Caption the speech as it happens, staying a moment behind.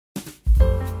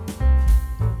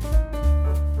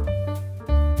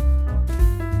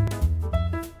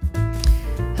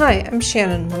Hi, I'm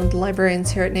Shannon, one of the librarians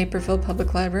here at Naperville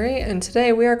Public Library, and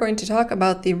today we are going to talk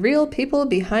about the real people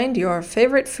behind your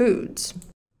favorite foods.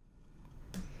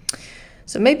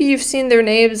 So maybe you've seen their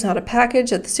names on a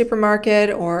package at the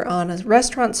supermarket or on a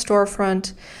restaurant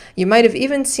storefront. You might have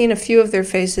even seen a few of their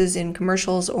faces in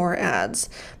commercials or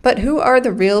ads. But who are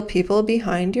the real people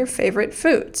behind your favorite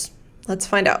foods? Let's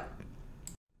find out.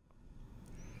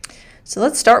 So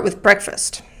let's start with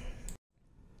breakfast.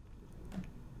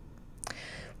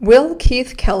 Will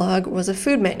Keith Kellogg was a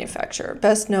food manufacturer,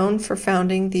 best known for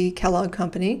founding the Kellogg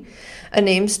Company, a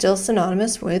name still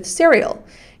synonymous with cereal.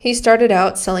 He started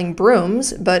out selling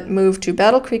brooms, but moved to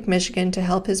Battle Creek, Michigan to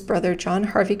help his brother John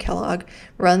Harvey Kellogg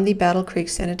run the Battle Creek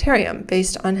Sanitarium,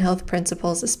 based on health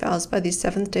principles espoused by the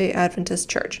Seventh-day Adventist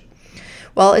Church.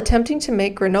 While attempting to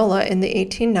make granola in the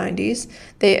 1890s,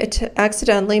 they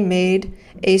accidentally made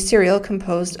a cereal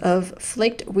composed of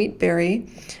flaked wheat berry.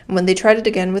 When they tried it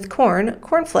again with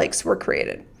cornflakes were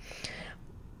created.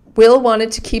 Will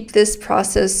wanted to keep this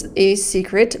process a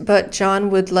secret, but John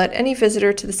would let any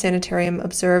visitor to the sanitarium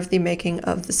observe the making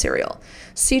of the cereal.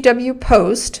 C.W.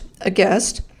 Post, a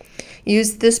guest,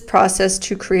 used this process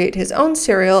to create his own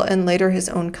cereal and later his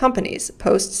own companies,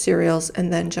 Post Cereals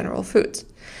and then General Foods.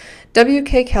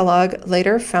 W.K. Kellogg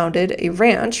later founded a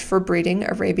ranch for breeding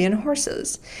Arabian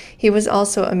horses. He was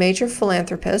also a major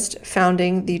philanthropist,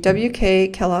 founding the W.K.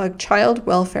 Kellogg Child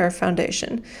Welfare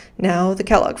Foundation, now the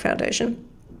Kellogg Foundation,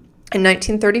 in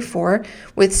 1934,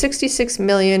 with $66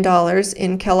 million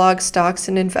in Kellogg stocks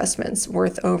and investments,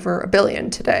 worth over $1 billion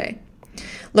today.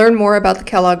 Learn more about the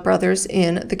Kellogg brothers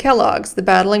in The Kellogg's, The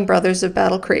Battling Brothers of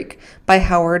Battle Creek by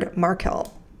Howard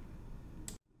Markel.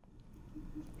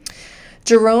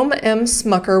 Jerome M.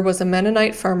 Smucker was a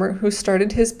Mennonite farmer who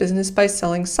started his business by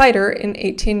selling cider in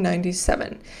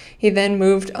 1897. He then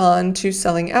moved on to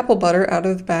selling apple butter out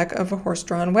of the back of a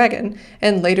horse-drawn wagon,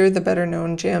 and later the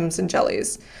better-known jams and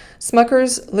jellies.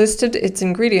 Smucker's listed its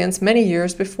ingredients many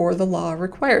years before the law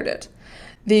required it.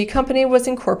 The company was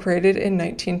incorporated in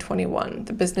 1921.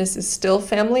 The business is still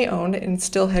family-owned and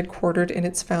still headquartered in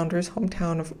its founder's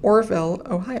hometown of Orville,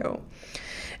 Ohio.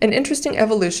 An interesting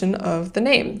evolution of the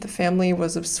name. The family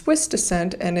was of Swiss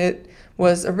descent, and it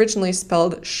was originally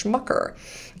spelled Schmucker.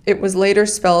 It was later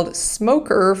spelled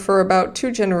Smoker for about 2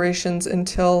 generations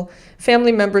until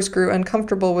family members grew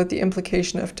uncomfortable with the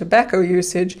implication of tobacco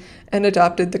usage and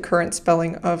adopted the current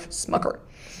spelling of Smucker.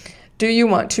 Do you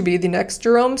want to be the next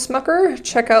Jerome Smucker?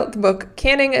 Check out the book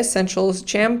Canning Essentials,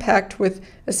 jam-packed with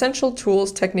essential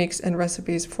tools, techniques, and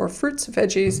recipes for fruits,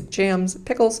 veggies, jams,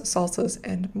 pickles, salsas,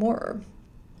 and more.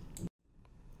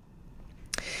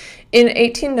 In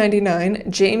 1899,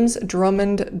 James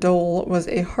Drummond Dole was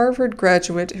a Harvard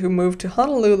graduate who moved to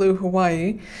Honolulu,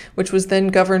 Hawaii, which was then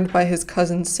governed by his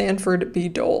cousin Sanford B.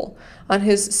 Dole. On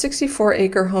his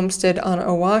 64-acre homestead on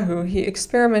Oahu, he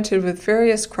experimented with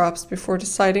various crops before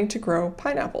deciding to grow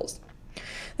pineapples.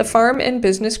 The farm and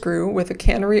business grew, with a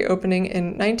cannery opening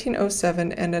in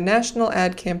 1907 and a national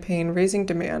ad campaign raising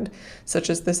demand, such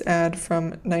as this ad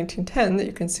from 1910 that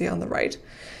you can see on the right.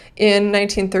 In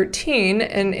 1913,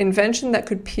 an invention that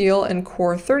could peel and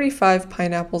core 35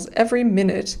 pineapples every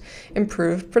minute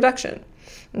improved production.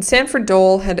 And Sanford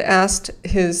Dole had asked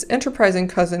his enterprising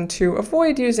cousin to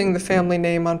avoid using the family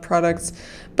name on products,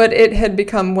 but it had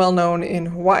become well known in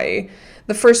Hawaii.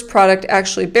 The first product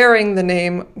actually bearing the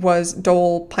name was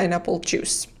Dole Pineapple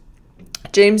Juice.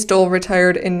 James Dole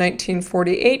retired in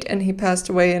 1948 and he passed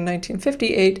away in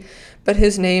 1958, but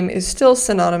his name is still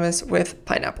synonymous with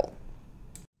pineapple.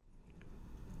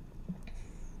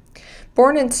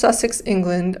 Born in Sussex,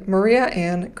 England, Maria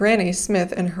Ann Granny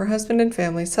Smith and her husband and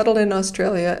family settled in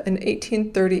Australia in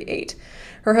 1838.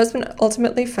 Her husband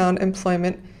ultimately found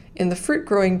employment in the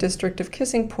fruit-growing district of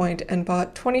Kissing Point and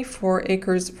bought 24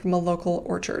 acres from a local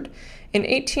orchard. In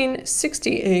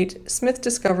 1868, Smith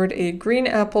discovered a green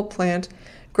apple plant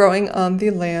growing on the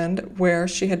land where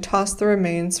she had tossed the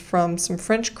remains from some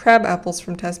French crab apples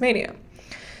from Tasmania.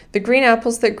 The green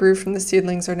apples that grew from the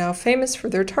seedlings are now famous for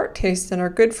their tart taste and are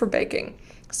good for baking.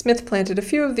 Smith planted a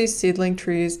few of these seedling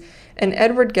trees, and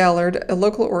Edward Gallard, a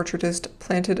local orchardist,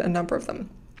 planted a number of them.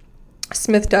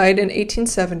 Smith died in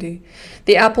 1870.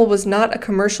 The apple was not a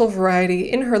commercial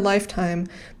variety in her lifetime,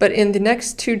 but in the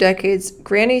next 2 decades,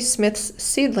 Granny Smith's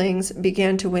seedlings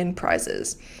began to win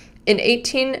prizes. In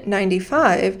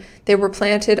 1895, they were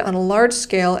planted on a large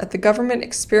scale at the government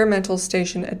experimental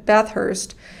station at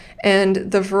Bathurst,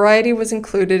 and the variety was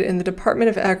included in the Department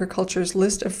of Agriculture's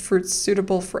list of fruits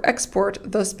suitable for export,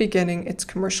 thus beginning its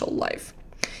commercial life.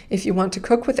 If you want to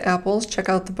cook with apples, check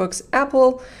out the books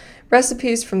Apple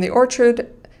Recipes from the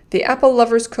Orchard, The Apple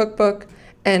Lover's Cookbook,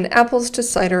 and Apples to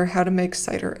Cider, How to Make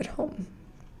Cider at Home.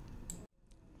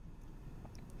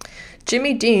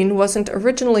 Jimmy Dean wasn't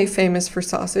originally famous for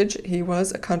sausage. He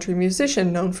was a country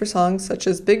musician known for songs such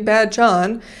as Big Bad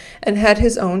John and had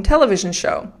his own television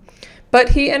show. But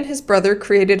he and his brother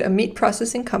created a meat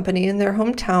processing company in their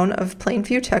hometown of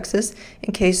Plainview, Texas,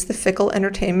 in case the fickle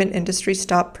entertainment industry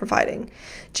stopped providing.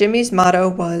 Jimmy's motto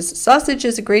was, "Sausage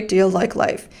is a great deal like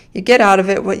life. You get out of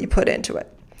it what you put into it."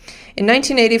 In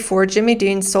 1984, Jimmy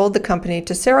Dean sold the company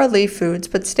to Sara Lee Foods,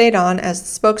 but stayed on as the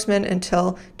spokesman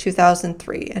until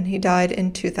 2003, and he died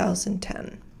in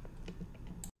 2010.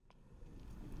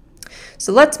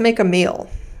 So let's make a meal.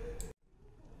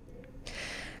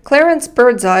 Clarence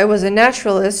Birdseye was a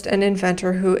naturalist and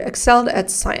inventor who excelled at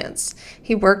science.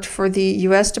 He worked for the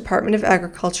U.S. Department of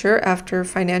Agriculture after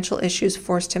financial issues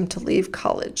forced him to leave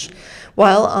college.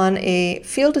 While on a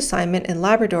field assignment in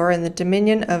Labrador in the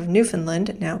Dominion of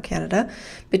Newfoundland, now Canada,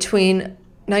 between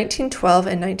 1912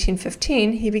 and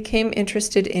 1915, he became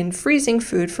interested in freezing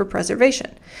food for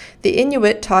preservation. The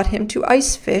Inuit taught him to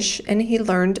ice fish, and he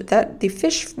learned that the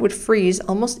fish would freeze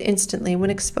almost instantly when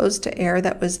exposed to air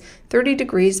that was 30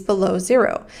 degrees below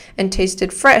zero, and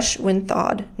tasted fresh when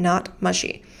thawed, not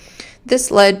mushy. This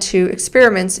led to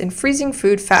experiments in freezing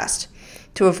food fast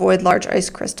to avoid large ice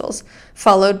crystals,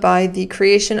 followed by the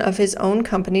creation of his own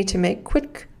company to make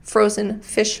quick frozen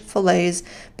fish fillets,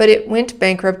 but it went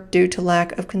bankrupt due to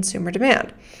lack of consumer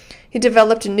demand. He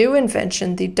developed a new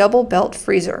invention, the double belt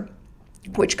freezer,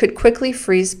 which could quickly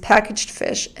freeze packaged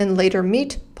fish and later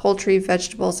meat, poultry,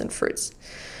 vegetables, and fruits.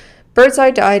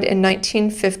 Birdseye died in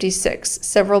 1956.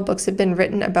 Several books have been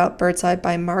written about Birdseye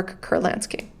by Mark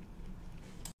Kurlansky.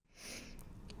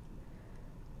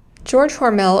 George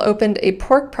Hormel opened a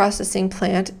pork processing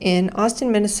plant in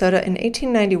Austin, Minnesota in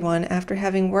 1891 after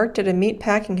having worked at a meat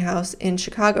packing house in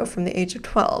Chicago from the age of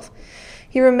 12.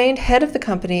 He remained head of the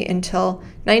company until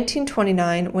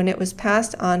 1929 when it was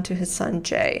passed on to his son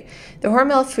Jay. The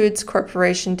Hormel Foods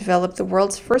Corporation developed the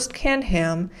world's first canned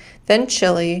ham, then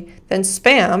chili, then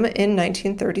Spam in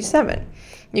 1937.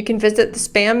 You can visit the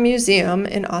Spam Museum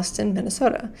in Austin,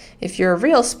 Minnesota. If you're a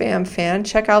real Spam fan,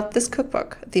 check out this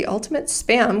cookbook, The Ultimate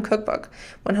Spam Cookbook,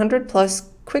 100 plus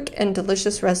quick and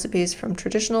delicious recipes from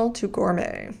traditional to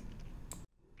gourmet.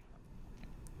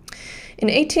 In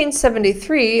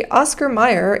 1873, Oscar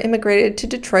Mayer immigrated to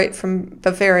Detroit from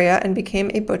Bavaria and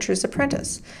became a butcher's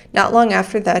apprentice. Not long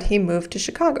after that, he moved to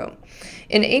Chicago.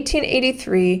 In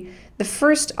 1883, the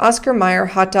first Oscar Mayer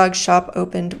hot dog shop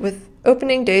opened, with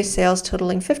opening day sales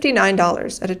totaling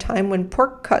 $59 at a time when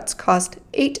pork cuts cost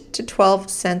 8 to 12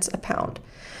 cents a pound.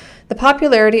 The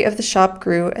popularity of the shop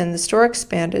grew and the store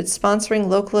expanded, sponsoring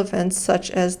local events such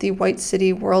as the White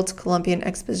City World's Columbian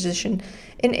Exposition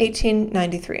in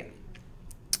 1893.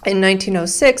 In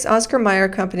 1906, Oscar Mayer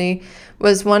Company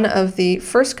was one of the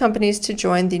first companies to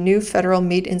join the new federal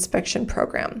meat inspection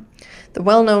program. The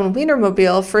well-known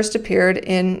Wienermobile first appeared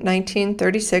in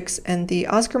 1936, and the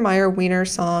Oscar Mayer Wiener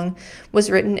song was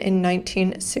written in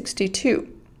 1962.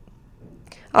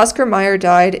 Oscar Mayer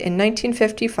died in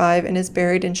 1955 and is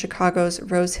buried in Chicago's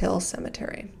Rose Hill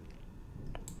Cemetery.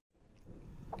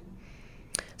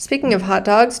 Speaking of hot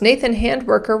dogs, Nathan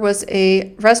Handwerker was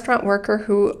a restaurant worker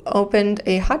who opened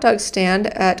a hot dog stand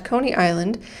at Coney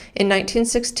Island in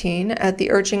 1916 at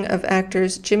the urging of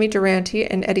actors Jimmy Durante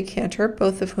and Eddie Cantor,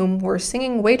 both of whom were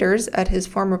singing waiters at his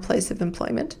former place of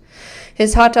employment.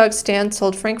 His hot dog stand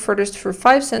sold frankfurters for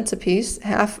 5 cents apiece,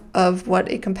 half of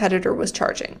what a competitor was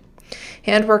charging.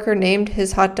 Handwerker named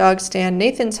his hot dog stand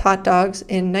Nathan's Hot Dogs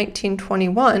in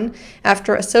 1921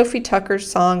 after a Sophie Tucker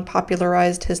song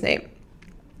popularized his name.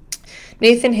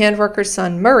 Nathan Handwerker's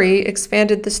son Murray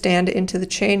expanded the stand into the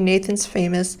chain Nathan's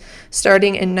Famous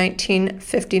starting in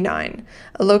 1959.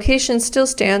 A location still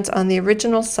stands on the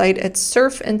original site at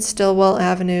Surf and Stillwell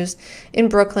Avenues in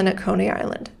Brooklyn at Coney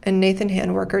Island, and Nathan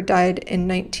Handwerker died in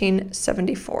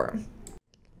 1974.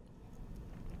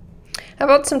 How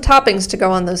about some toppings to go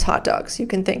on those hot dogs? You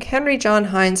can thank Henry John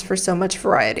Heinz for so much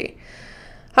variety.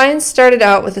 Heinz started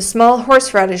out with a small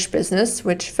horseradish business,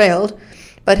 which failed,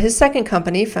 but his second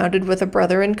company, founded with a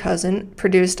brother and cousin,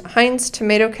 produced Heinz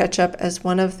tomato ketchup as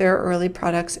one of their early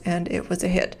products, and it was a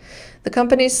hit. The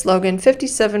company's slogan,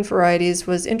 57 varieties,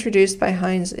 was introduced by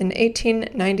Heinz in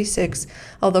 1896,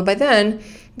 although by then,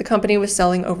 the company was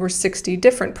selling over 60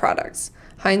 different products.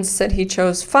 Heinz said he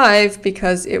chose 5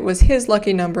 because it was his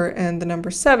lucky number, and the number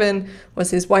 7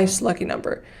 was his wife's lucky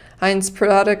number. Heinz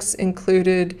products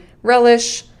included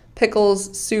relish,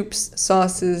 pickles, soups,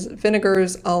 sauces,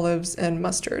 vinegars, olives, and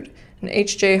mustard. And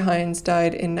H.J. Heinz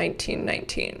died in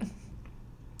 1919.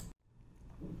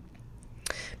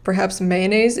 Perhaps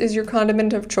mayonnaise is your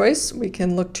condiment of choice. We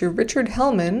can look to Richard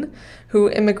Hellman, who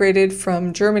immigrated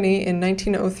from Germany in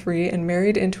 1903 and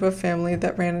married into a family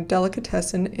that ran a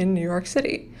delicatessen in New York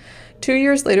City. 2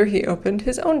 years later, he opened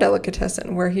his own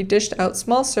delicatessen, where he dished out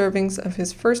small servings of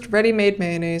his first ready-made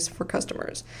mayonnaise for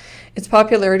customers. Its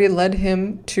popularity led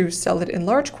him to sell it in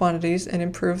large quantities and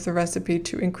improve the recipe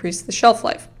to increase the shelf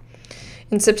life.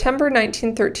 In September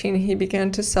 1913, he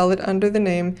began to sell it under the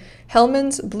name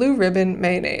Hellman's Blue Ribbon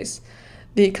Mayonnaise.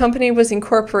 The company was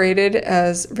incorporated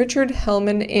as Richard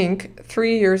Hellman Inc.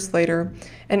 3 years later,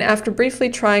 and after briefly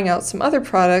trying out some other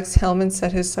products, Hellman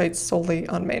set his sights solely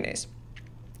on mayonnaise.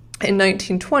 In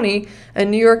 1920, a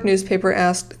New York newspaper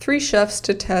asked 3 chefs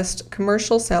to test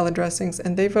commercial salad dressings,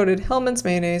 and they voted Hellman's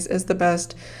mayonnaise as the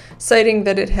best, citing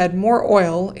that it had more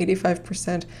oil,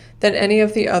 85%, than any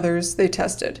of the others they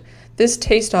tested. This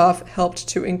taste-off helped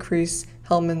to increase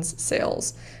Hellman's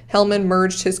sales. Hellman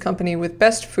merged his company with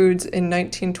Best Foods in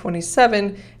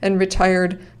 1927 and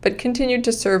retired, but continued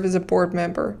to serve as a board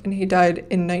member, and he died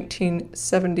in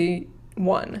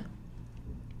 1971.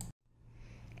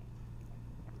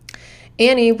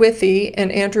 Annie Withy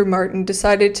and Andrew Martin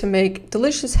decided to make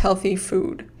delicious, healthy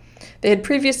food. They had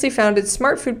previously founded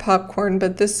Smart Food Popcorn,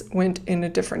 but this went in a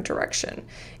different direction.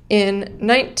 In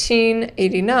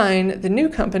 1989, the new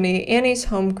company, Annie's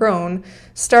Homegrown,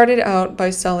 started out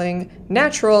by selling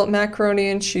natural macaroni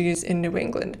and cheese in New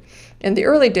England. In the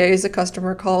early days, a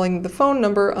customer calling the phone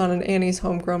number on an Annie's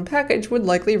Homegrown package would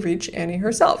likely reach Annie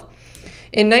herself.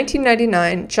 In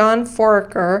 1999, John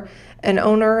Foraker, an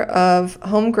owner of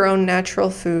Homegrown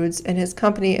Natural Foods, and his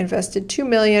company invested $2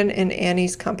 million in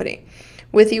Annie's company.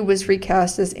 Withy was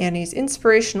recast as Annie's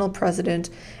inspirational president,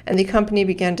 and the company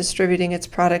began distributing its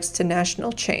products to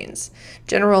national chains.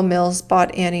 General Mills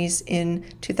bought Annie's in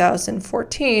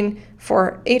 2014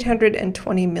 for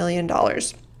 $820 million.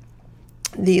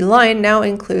 The line now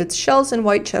includes shells and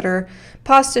white cheddar,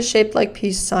 pasta shaped like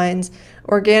peace signs,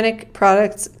 organic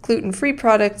products, gluten-free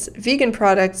products, vegan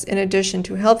products, in addition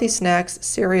to healthy snacks,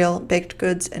 cereal, baked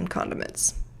goods, and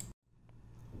condiments.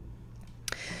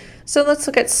 So let's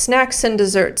look at snacks and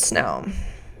desserts now.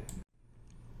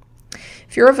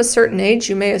 If you're of a certain age,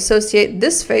 you may associate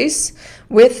this face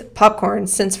with popcorn,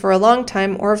 since for a long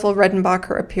time Orville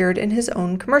Redenbacher appeared in his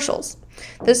own commercials.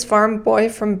 This farm boy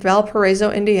from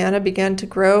Valparaiso, Indiana, began to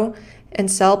grow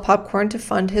and sell popcorn to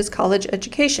fund his college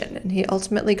education, and he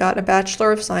ultimately got a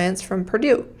Bachelor of Science from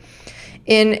Purdue.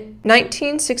 In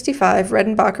 1965,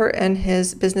 Redenbacher and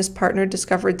his business partner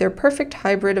discovered their perfect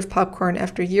hybrid of popcorn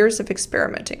after years of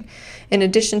experimenting. In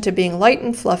addition to being light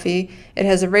and fluffy, it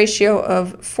has a ratio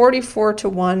of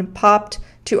 44:1 popped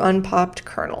to unpopped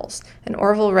kernels, and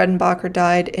Orville Redenbacher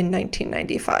died in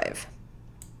 1995.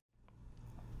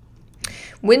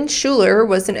 Win Schuler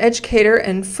was an educator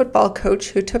and football coach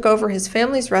who took over his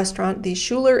family's restaurant, the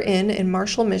Schuler Inn in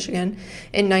Marshall, Michigan,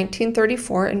 in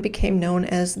 1934 and became known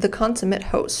as the Consummate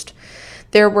Host.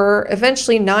 There were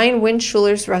eventually 9 Win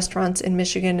Schuler's restaurants in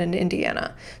Michigan and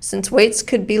Indiana. Since waits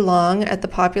could be long at the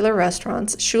popular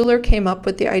restaurants, Schuler came up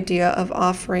with the idea of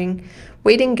offering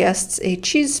waiting guests a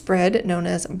cheese spread known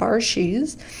as bar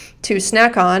cheese to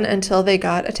snack on until they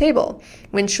got a table.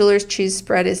 Win Schuler's cheese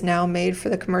spread is now made for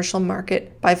the commercial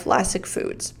market by Vlasic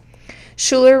Foods.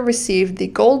 Schuler received the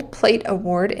Gold Plate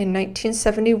Award in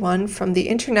 1971 from the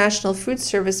International Food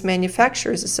Service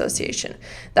Manufacturers Association,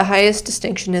 the highest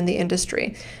distinction in the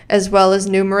industry, as well as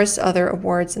numerous other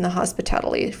awards in the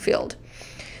hospitality field.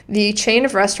 The chain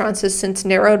of restaurants has since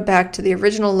narrowed back to the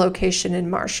original location in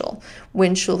Marshall.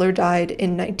 Win Schuler died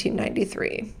in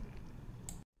 1993.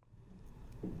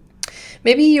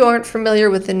 Maybe you aren't familiar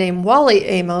with the name Wally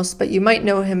Amos, but you might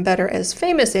know him better as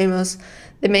Famous Amos,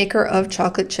 the maker of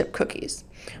chocolate chip cookies.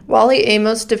 Wally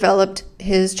Amos developed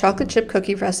his chocolate chip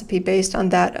cookie recipe based on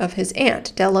that of his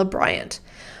aunt, Della Bryant.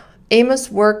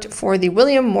 Amos worked for the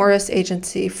William Morris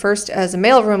Agency, first as a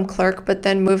mailroom clerk, but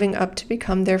then moving up to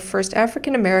become their first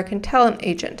African-American talent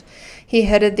agent. He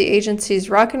headed the agency's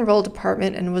rock and roll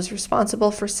department and was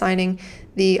responsible for signing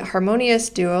the harmonious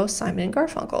duo Simon and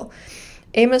Garfunkel.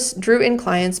 Amos drew in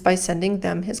clients by sending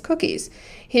them his cookies.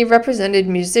 He represented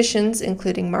musicians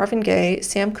including Marvin Gaye,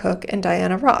 Sam Cooke, and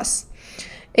Diana Ross.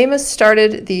 Amos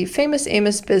started the Famous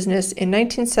Amos business in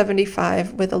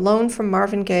 1975 with a loan from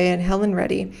Marvin Gaye and Helen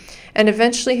Reddy, and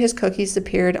eventually his cookies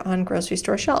appeared on grocery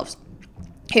store shelves.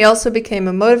 He also became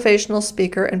a motivational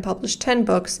speaker and published 10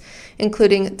 books,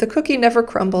 including The Cookie Never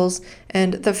Crumbles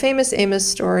and The Famous Amos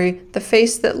Story, The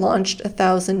Face That Launched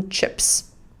 1,000 Chips.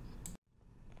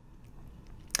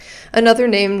 Another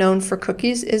name known for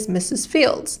cookies is Mrs.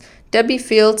 Fields. Debbie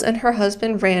Fields and her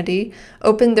husband Randy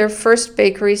opened their first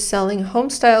bakery selling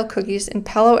home-style cookies in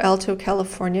Palo Alto,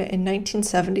 California in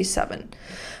 1977.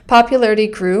 Popularity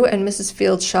grew and Mrs.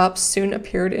 Fields' shops soon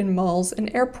appeared in malls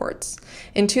and airports.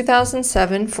 In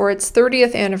 2007, for its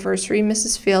 30th anniversary,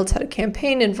 Mrs. Fields had a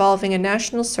campaign involving a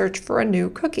national search for a new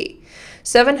cookie.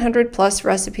 700-plus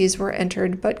recipes were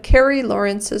entered, but Carrie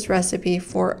Lawrence's recipe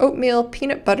for oatmeal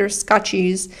peanut butter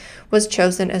scotchies was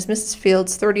chosen as Mrs.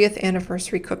 Fields' 30th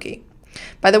anniversary cookie.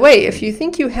 By the way, if you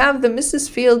think you have the Mrs.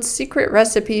 Fields secret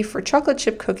recipe for chocolate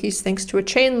chip cookies thanks to a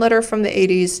chain letter from the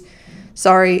 80s,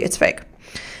 sorry, it's fake.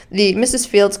 The Mrs.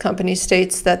 Fields Company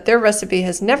states that their recipe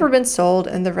has never been sold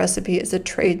and the recipe is a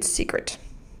trade secret.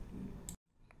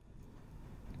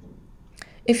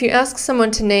 If you ask someone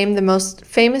to name the most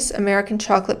famous American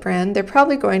chocolate brand, they're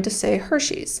probably going to say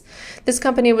Hershey's. This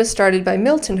company was started by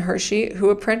Milton Hershey,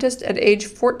 who apprenticed at age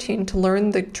 14 to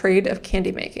learn the trade of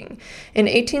candy making. In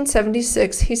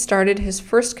 1876, he started his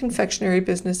first confectionery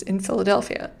business in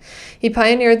Philadelphia. He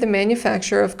pioneered the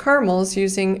manufacture of caramels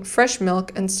using fresh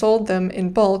milk and sold them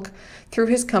in bulk through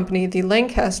his company, the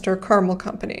Lancaster Caramel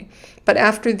Company. But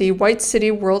after the White City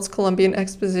World's Columbian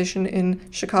Exposition in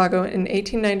Chicago in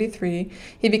 1893,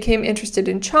 he became interested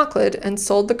in chocolate and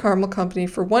sold the Caramel Company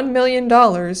for $1 million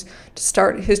to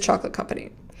start his chocolate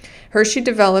company. Hershey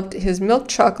developed his milk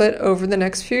chocolate over the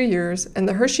next few years, and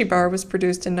the Hershey bar was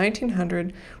produced in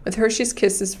 1900, with Hershey's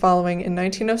Kisses following in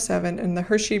 1907 and the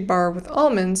Hershey bar with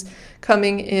almonds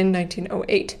coming in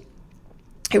 1908.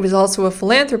 He was also a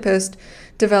philanthropist,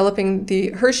 developing the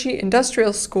Hershey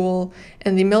Industrial School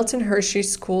and the Milton Hershey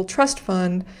School Trust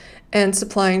Fund, and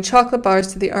supplying chocolate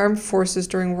bars to the armed forces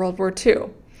during World War II.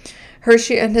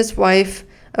 Hershey and his wife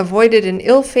avoided an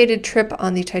ill-fated trip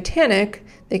on the Titanic.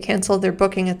 They canceled their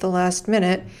booking at the last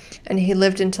minute, and he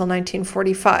lived until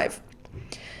 1945.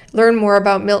 Learn more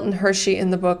about Milton Hershey in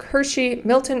the book Hershey,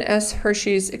 Milton S.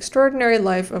 Hershey's Extraordinary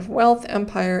Life of Wealth,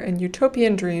 Empire, and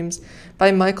Utopian Dreams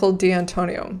by Michael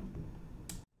D'Antonio.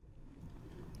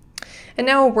 And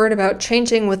now a word about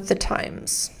changing with the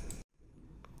times.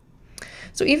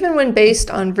 So even when based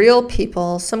on real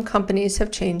people, some companies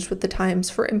have changed with the times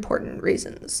for important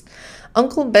reasons.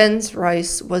 Uncle Ben's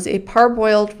Rice was a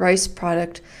parboiled rice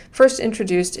product first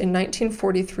introduced in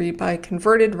 1943 by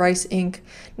Converted Rice Inc.,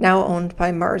 now owned by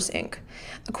Mars Inc.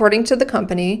 According to the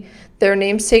company, their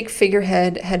namesake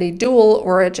figurehead had a dual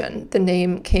origin. The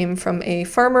name came from a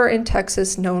farmer in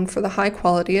Texas known for the high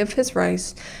quality of his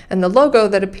rice, and the logo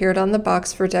that appeared on the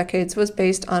box for decades was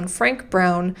based on Frank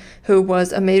Brown, who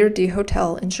was a maitre d'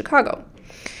 hotel in Chicago.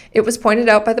 It was pointed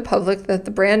out by the public that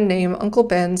the brand name Uncle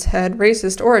Ben's had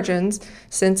racist origins,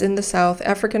 since in the South,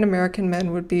 African American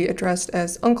men would be addressed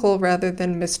as uncle rather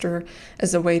than Mr.,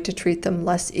 as a way to treat them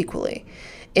less equally.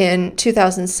 In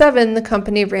 2007, the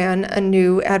company ran a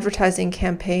new advertising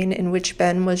campaign in which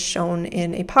Ben was shown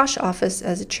in a posh office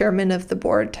as a chairman of the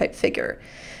board type figure.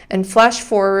 And flash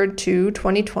forward to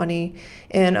 2020,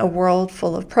 in a world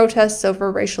full of protests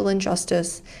over racial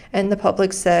injustice, and the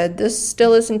public said, this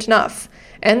still isn't enough.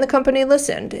 And the company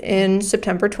listened. In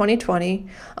September 2020,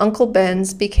 Uncle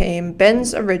Ben's became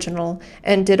Ben's Original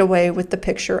and did away with the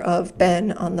picture of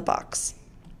Ben on the box.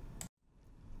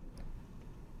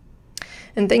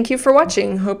 And thank you for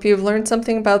watching. Hope you've learned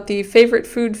something about the favorite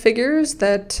food figures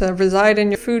that reside in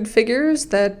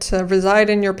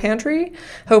your pantry.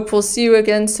 Hope we'll see you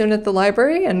again soon at the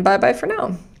library, and bye-bye for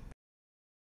now.